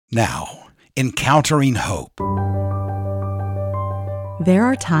Now, encountering hope. There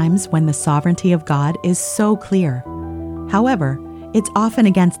are times when the sovereignty of God is so clear. However, it's often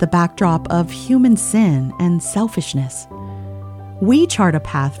against the backdrop of human sin and selfishness. We chart a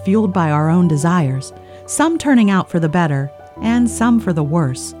path fueled by our own desires, some turning out for the better and some for the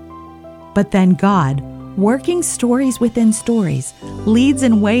worse. But then God, working stories within stories, leads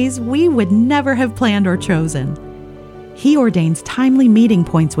in ways we would never have planned or chosen. He ordains timely meeting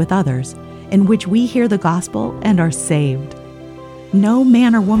points with others in which we hear the gospel and are saved. No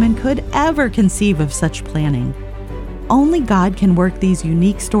man or woman could ever conceive of such planning. Only God can work these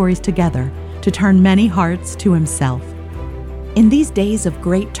unique stories together to turn many hearts to Himself. In these days of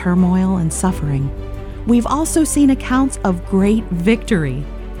great turmoil and suffering, we've also seen accounts of great victory.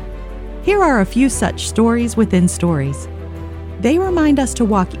 Here are a few such stories within stories. They remind us to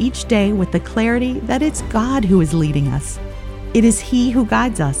walk each day with the clarity that it's God who is leading us. It is He who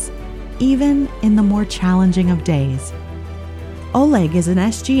guides us, even in the more challenging of days. Oleg is an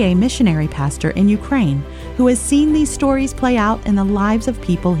SGA missionary pastor in Ukraine who has seen these stories play out in the lives of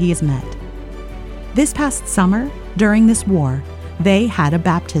people he has met. This past summer, during this war, they had a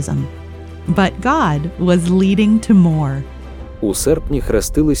baptism. But God was leading to more. У серпні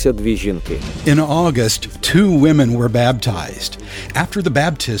хрестилися дві жінки. In August, 2 women were baptized. After the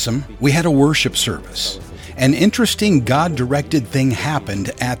baptism, we had a worship service. An interesting God-directed thing happened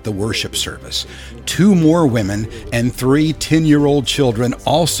at the worship service. 2 more women and 3 10-year-old children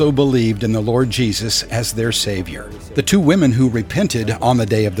also believed in the Lord Jesus as their Savior. The 2 women who repented on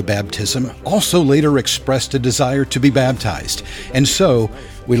the day of the baptism also later expressed a desire to be baptized. And so,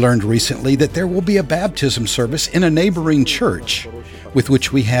 we learned recently that there will be a baptism service in a neighboring church with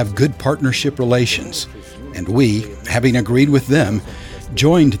which we have good partnership relations. And we, having agreed with them,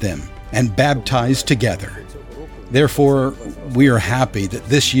 joined them and baptized together. Therefore, we are happy that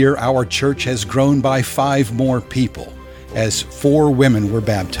this year our church has grown by 5 more people, as 4 women were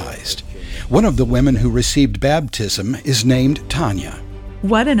baptized. One of the women who received baptism is named Tanya.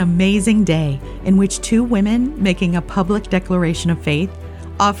 What an amazing day in which 2 women making a public declaration of faith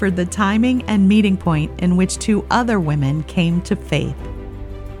offered the timing and meeting point in which 2 other women came to faith.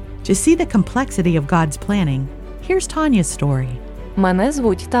 To see the complexity of God's planning, here's Tanya's story. Мене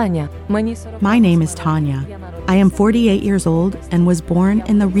звуть Таня. My name is Tanya. I am 48 years old and was born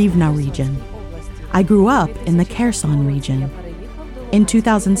in the Rivne region. I grew up in the Kherson region. In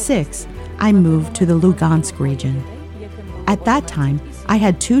 2006, I moved to the Lugansk region. At that time, I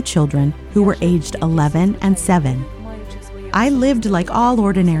had 2 children who were aged 11 and 7. I lived like all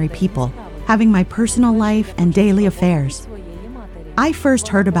ordinary people, having my personal life and daily affairs. I first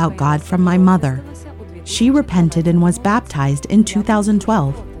heard about God from my mother. She repented and was baptized in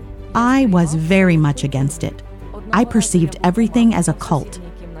 2012. I was very much against it. I perceived everything as a cult.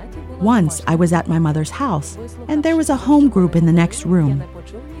 Once I was at my mother's house, and there was a home group in the next room.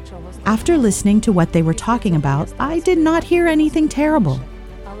 After listening to what they were talking about, I did not hear anything terrible.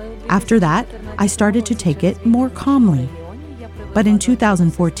 After that, I started to take it more calmly. But in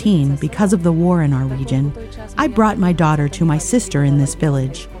 2014, because of the war in our region, I brought my daughter to my sister in this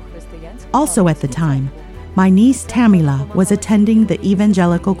village. Also at the time, my niece Tamila was attending the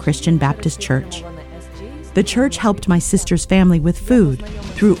Evangelical Christian Baptist Church. The church helped my sister's family with food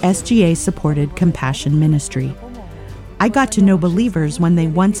through SGA-supported Compassion Ministry. I got to know believers when they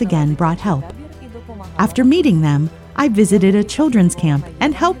once again brought help. After meeting them, I visited a children's camp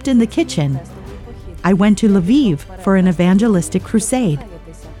and helped in the kitchen. I went to Lviv for an evangelistic crusade.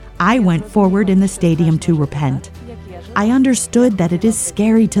 I went forward in the stadium to repent. I understood that it is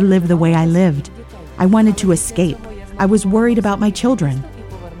scary to live the way I lived. I wanted to escape. I was worried about my children.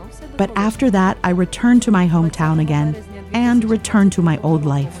 But after that, I returned to my hometown again and returned to my old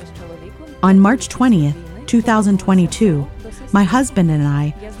life. On March 20th, 2022, my husband and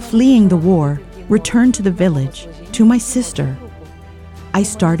I, fleeing the war, returned to the village, to my sister. I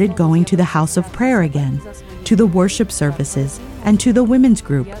started going to the house of prayer again, to the worship services, and to the women's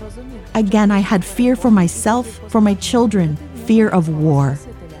group. Again, I had fear for myself, for my children, fear of war.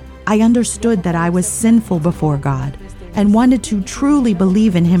 I understood that I was sinful before God and wanted to truly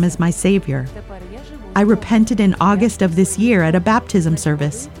believe in Him as my Savior. I repented in August of this year at a baptism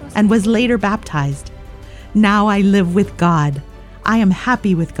service and was later baptized. Now I live with God. I am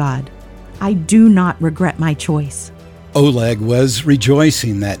happy with God. I do not regret my choice. Oleg was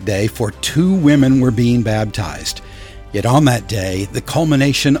rejoicing that day, for 2 women were being baptized. Yet on that day, the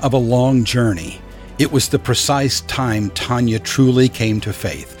culmination of a long journey, it was the precise time Tanya truly came to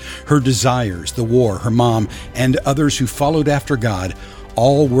faith. Her desires, the war, her mom, and others who followed after God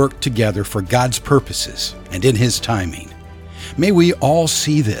all worked together for God's purposes and in His timing. May we all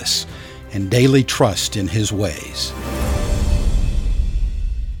see this and daily trust in His ways.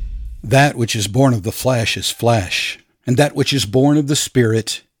 That which is born of the flesh is flesh, and that which is born of the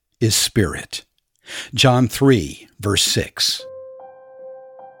Spirit is spirit. John 3, verse 6.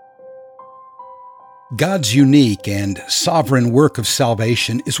 God's unique and sovereign work of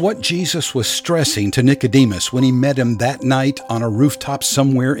salvation is what Jesus was stressing to Nicodemus when he met him that night on a rooftop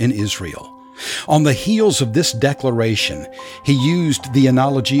somewhere in Israel. On the heels of this declaration, he used the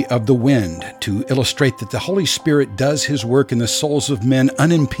analogy of the wind to illustrate that the Holy Spirit does His work in the souls of men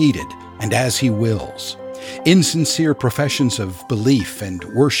unimpeded and as He wills. Insincere professions of belief and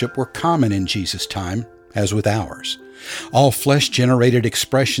worship were common in Jesus' time, as with ours. All flesh-generated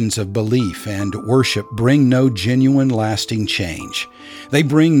expressions of belief and worship bring no genuine, lasting change. They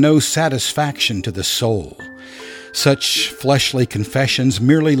bring no satisfaction to the soul. Such fleshly confessions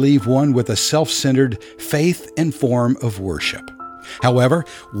merely leave one with a self-centered faith and form of worship. However,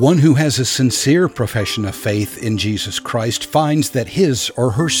 one who has a sincere profession of faith in Jesus Christ finds that his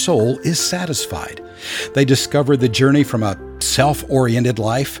or her soul is satisfied. They discover the journey from a self-oriented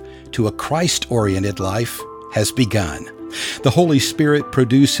life to a Christ-oriented life has begun. The Holy Spirit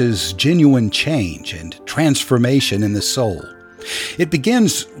produces genuine change and transformation in the soul. It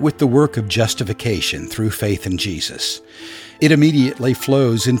begins with the work of justification through faith in Jesus. It immediately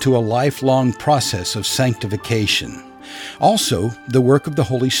flows into a lifelong process of sanctification. Also, the work of the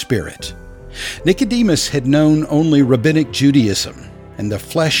Holy Spirit. Nicodemus had known only rabbinic Judaism and the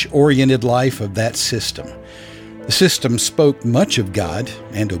flesh-oriented life of that system. The system spoke much of God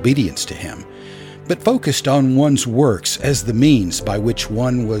and obedience to Him, but focused on one's works as the means by which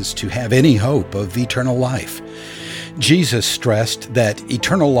one was to have any hope of eternal life. Jesus stressed that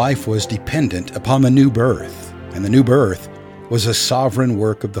eternal life was dependent upon the new birth, and the new birth was a sovereign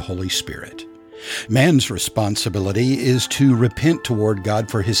work of the Holy Spirit. Man's responsibility is to repent toward God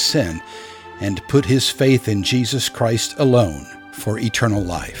for his sin and put his faith in Jesus Christ alone for eternal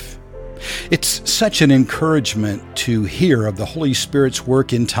life. It's such an encouragement to hear of the Holy Spirit's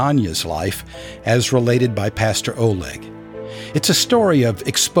work in Tanya's life as related by Pastor Oleg. It's a story of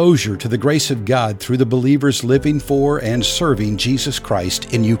exposure to the grace of God through the believers living for and serving Jesus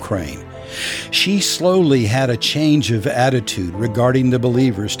Christ in Ukraine. She slowly had a change of attitude regarding the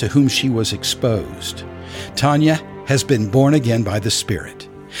believers to whom she was exposed. Tanya has been born again by the Spirit.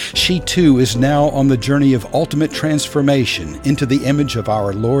 She too is now on the journey of ultimate transformation into the image of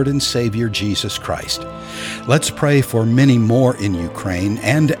our Lord and Savior Jesus Christ. Let's pray for many more in Ukraine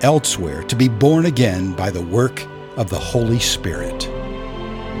and elsewhere to be born again by the work of the Holy Spirit.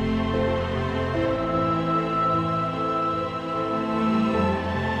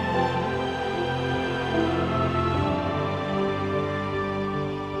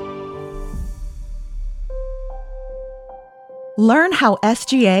 Learn how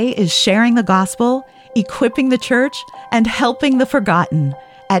SGA is sharing the gospel, equipping the church, and helping the forgotten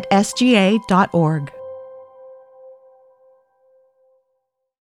at sga.org.